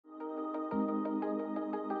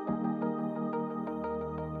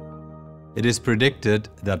It is predicted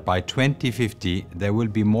that by 2050 there will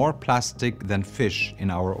be more plastic than fish in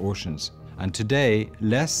our oceans. And today,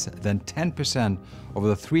 less than 10% of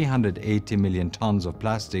the 380 million tons of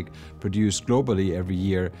plastic produced globally every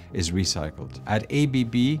year is recycled. At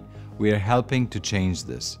ABB, we are helping to change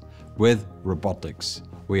this with robotics.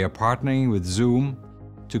 We are partnering with Zume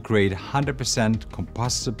to create 100%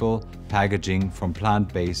 compostable packaging from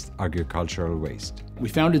plant-based agricultural waste. We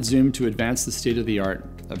founded Zume to advance the state-of-the-art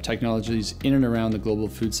of technologies in and around the global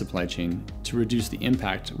food supply chain to reduce the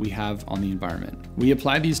impact we have on the environment. We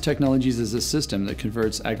apply these technologies as a system that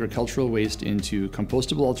converts agricultural waste into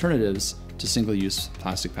compostable alternatives to single-use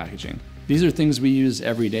plastic packaging. These are things we use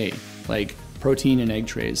every day, like protein and egg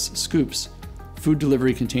trays, scoops, food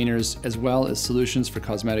delivery containers, as well as solutions for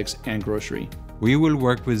cosmetics and grocery. We will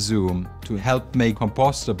work with Zume to help make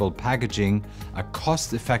compostable packaging a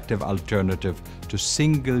cost-effective alternative to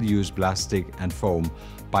single-use plastic and foam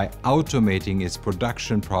by automating its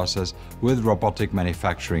production process with robotic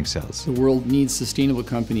manufacturing cells. The world needs sustainable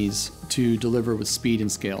companies to deliver with speed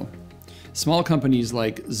and scale. Small companies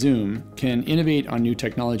like Zume can innovate on new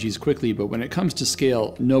technologies quickly, but when it comes to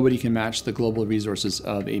scale, nobody can match the global resources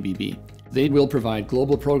of ABB. They will provide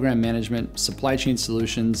global program management, supply chain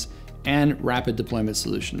solutions, and rapid deployment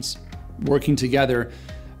solutions. Working together,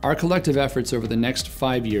 our collective efforts over the next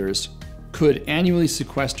 5 years could annually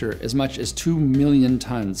sequester as much as 2 million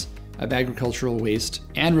tons of agricultural waste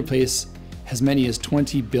and replace as many as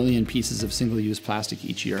 20 billion pieces of single-use plastic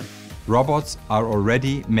each year. Robots are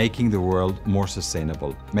already making the world more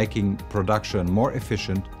sustainable, making production more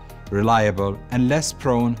efficient, reliable, and less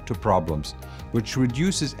prone to problems, which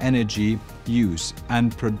reduces energy use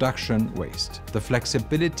and production waste. The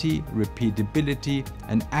flexibility, repeatability,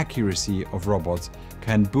 and accuracy of robots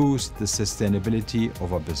can boost the sustainability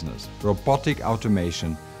of a business. Robotic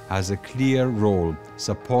automation has a clear role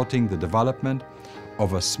supporting the development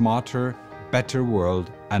of a smarter, better world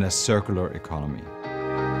and a circular economy.